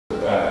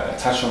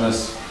touched on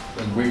this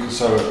a week or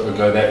so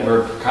ago, that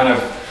we're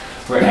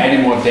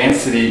adding more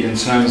density in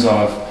terms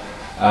of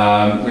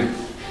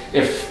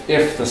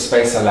if the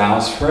space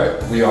allows for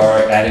it, we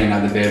are adding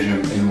another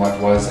bedroom in what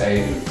was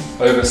a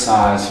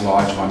oversized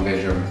large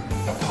one-bedroom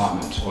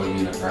apartment or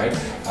unit, right?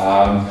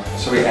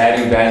 So we're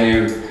adding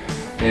value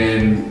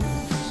in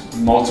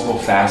multiple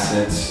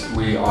facets.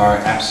 We are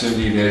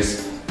absolutely,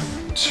 there's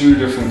two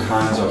different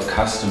kinds of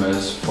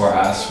customers for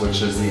us,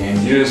 which is the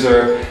end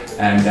user,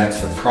 and that's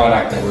the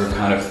product that we're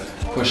kind of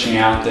pushing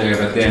out there.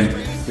 But then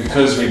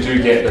because we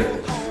do get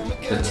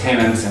the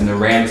tenants and the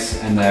rents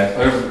and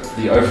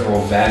the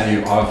overall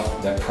value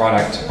of the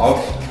product, of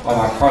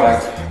our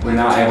product, we're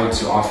now able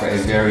to offer a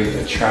very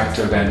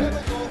attractive and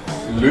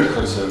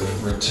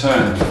lucrative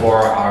return for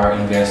our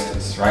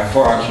investors, right?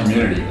 For our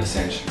community,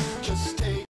 essentially.